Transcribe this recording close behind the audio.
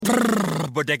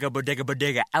Bodega, bodega,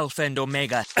 bodega, alpha and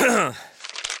omega.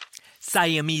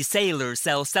 Siamese sailors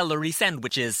sell celery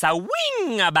sandwiches.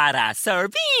 Sawing-a-bada,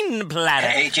 serving platter.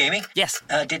 Hey, Jamie? Yes?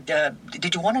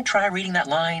 Did you want to try reading that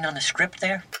line on the script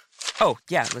there? Oh,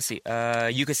 yeah, let's see.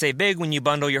 You could save big when you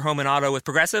bundle your home and auto with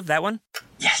Progressive, that one?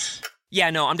 Yes. Yeah,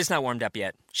 no, I'm just not warmed up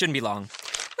yet. Shouldn't be long.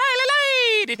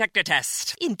 Detector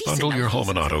test. Bundle your home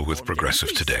and auto with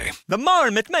Progressive today. The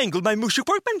marmot mangled my mushu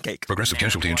pork pancake. Progressive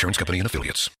Casualty Insurance Company and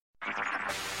Affiliates.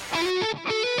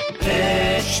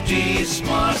 HD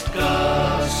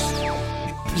Smartcast.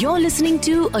 You're listening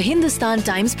to a Hindustan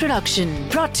Times production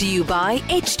brought to you by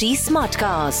HD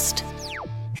Smartcast.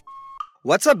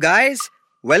 What's up, guys?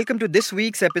 Welcome to this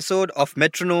week's episode of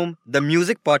Metronome, the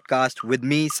music podcast with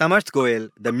me, Samarth Goel,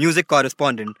 the music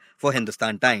correspondent for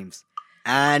Hindustan Times.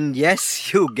 And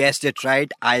yes, you guessed it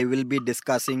right, I will be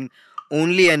discussing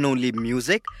only and only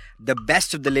music, the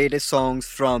best of the latest songs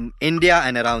from India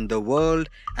and around the world,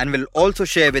 and will also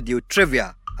share with you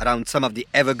trivia around some of the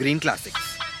evergreen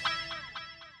classics.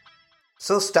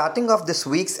 So starting off this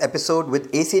week's episode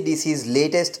with AC/DC's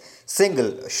latest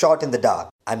single, Shot in the Dark.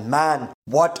 And man,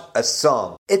 what a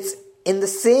song. It's in the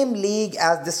same league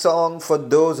as the song For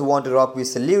Those Who Want to Rock We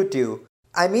Salute You.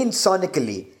 I mean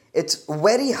sonically. It's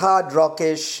very hard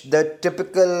rockish, the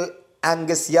typical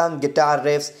Angus Young guitar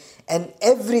riffs, and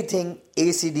everything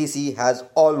AC/DC has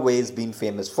always been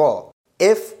famous for.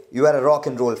 If you are a rock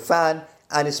and roll fan,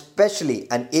 and especially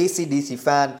an AC/DC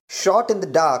fan, Shot in the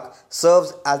Dark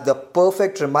serves as the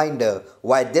perfect reminder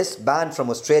why this band from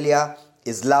Australia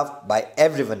is loved by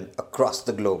everyone across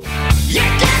the globe. You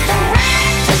get the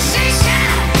right position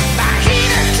by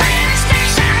heater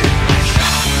transmission.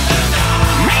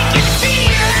 Make it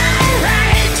feel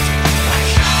alright.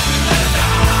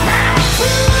 Now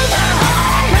through the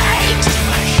whole night.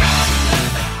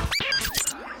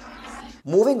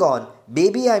 Moving on,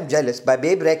 Baby I'm Jealous by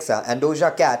Babe Rexha and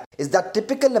Doja Cat is that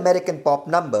typical American pop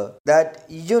number that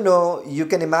you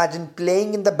can imagine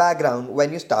playing in the background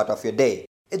when you start off your day.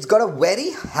 It's got a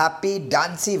very happy,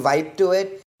 dancey vibe to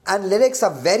it, and lyrics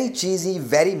are very cheesy,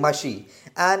 very mushy,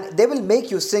 and they will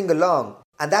make you sing along.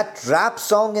 And that rap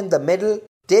song in the middle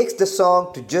takes the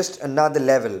song to just another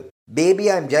level.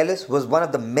 Baby I'm Jealous was one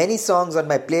of the many songs on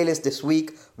my playlist this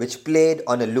week which played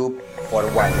on a loop for a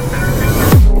while.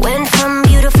 Went from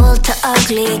beautiful to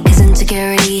ugly, cause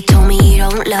insecurity told me you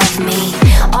don't love me.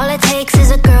 All it takes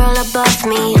is a girl above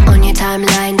me on your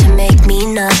timeline to make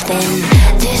me nothing.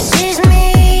 This is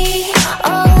me,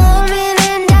 a woman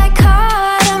in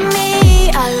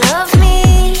dichotomy. I love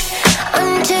me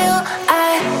until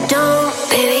I don't.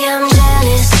 Baby, I'm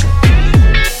jealous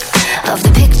of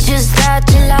the pictures that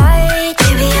you like.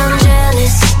 Baby, I'm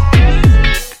jealous.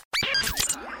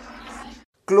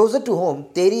 Closer to home,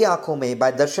 Teri Aankhon Mein by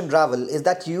Darshan Rawal is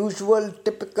that usual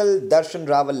typical Darshan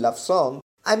Rawal love song.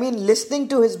 I mean, listening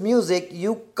to his music,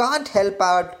 you can't help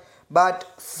out but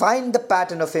find the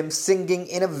pattern of him singing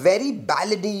in a very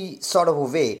ballady sort of a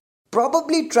way,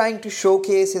 probably trying to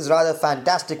showcase his rather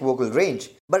fantastic vocal range.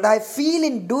 But I feel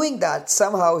in doing that,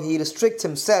 somehow he restricts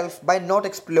himself by not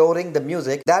exploring the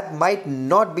music that might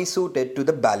not be suited to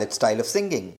the ballad style of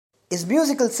singing. His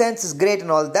musical sense is great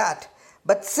and all that,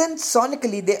 but since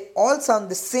sonically they all sound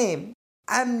the same,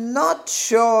 I'm not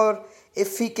sure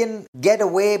if he can get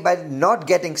away by not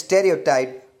getting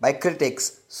stereotyped by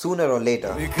critics sooner or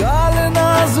later.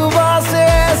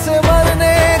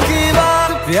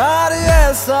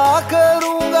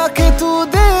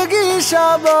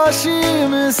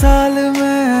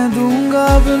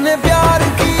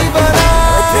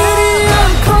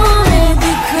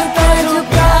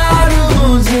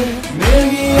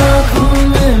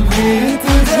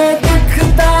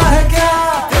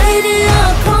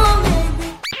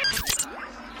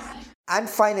 And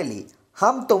finally,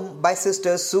 Hum Tum by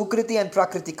sisters Sukriti and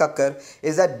Prakriti Kakkar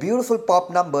is that beautiful pop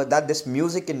number that this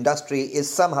music industry is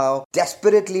somehow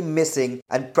desperately missing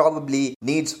and probably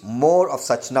needs more of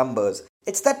such numbers.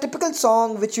 It's that typical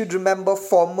song which you'd remember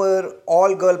former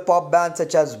all-girl pop bands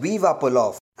such as Viva pull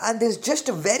off. And there's just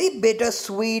a very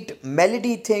bittersweet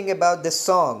melody thing about this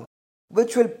song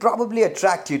which will probably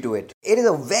attract you to it. It is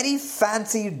a very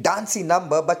fancy, dancey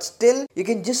number, but still you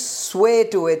can just sway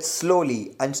to it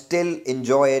slowly and still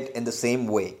enjoy it in the same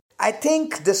way. I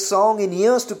think this song in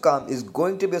years to come is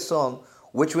going to be a song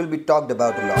which will be talked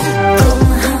about a lot.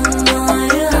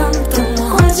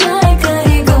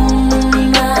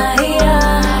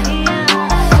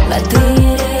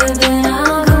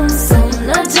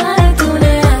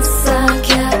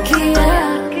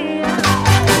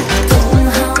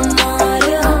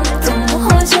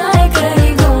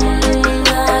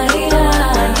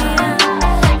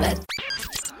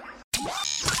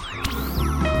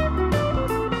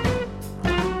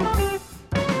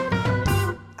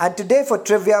 And today for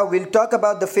trivia, we'll talk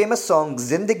about the famous song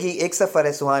Zindagi Ek Safar Hai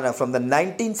Suhana from the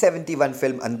 1971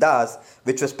 film Andaz,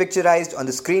 which was picturized on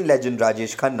the screen legend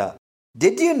Rajesh Khanna.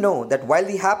 Did you know that while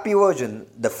the happy version,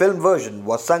 the film version,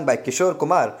 was sung by Kishore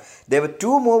Kumar, there were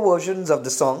two more versions of the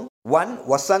song? One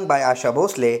was sung by Asha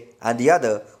Bhosle and the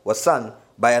other was sung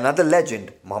by another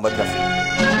legend, Mohammad Rafi.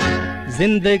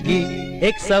 Zindagi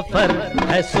एक सफर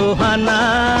है सुहाना,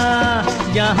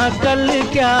 यहाँ कल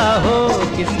क्या हो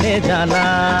किसने जाना.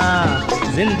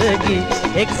 जिंदगी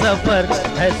एक सफर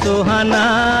है सुहाना,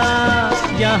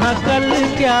 यहाँ कल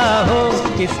क्या हो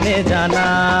किसने जाना.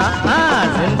 हाँ,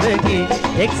 जिंदगी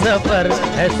एक सफर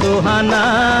है सुहाना,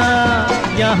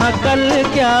 यहाँ कल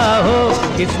क्या हो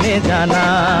किसने जाना.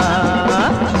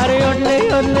 अरे ओले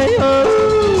ओले ओ,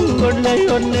 ओले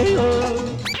ओले ओ.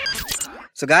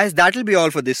 So guys, that'll be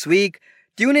all for this week.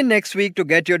 Tune in next week to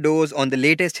get your dose on the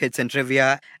latest hits and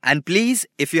trivia. And please,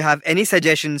 if you have any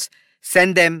suggestions,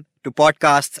 send them to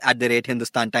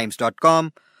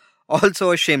podcasts@hindustantimes.com.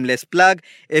 Also, a shameless plug,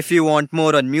 if you want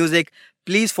more on music,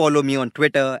 please follow me on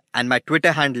Twitter, and my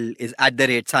Twitter handle is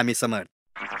 @Sami Samarth.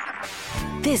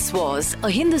 This was a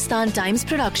Hindustan Times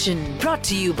production brought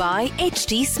to you by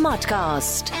HT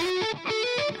Smartcast.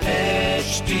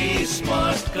 HT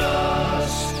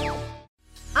Smartcast.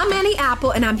 I'm Annie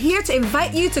Apple, and I'm here to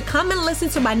invite you to come and listen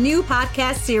to my new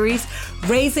podcast series,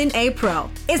 Raising a Pro.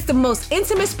 It's the most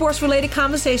intimate sports-related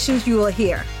conversations you will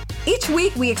hear. Each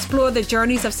week, we explore the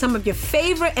journeys of some of your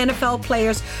favorite NFL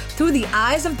players through the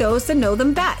eyes of those that know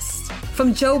them best.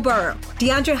 From Joe Burrow,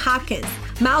 DeAndre Hopkins,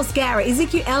 Myles Garrett,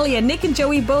 Ezekiel Elliott, Nick and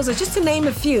Joey Bosa, just to name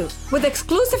a few. With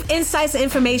exclusive insights and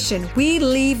information, we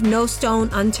leave no stone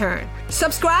unturned.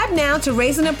 Subscribe now to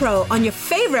Raising a Pro on your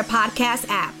favorite podcast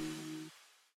app.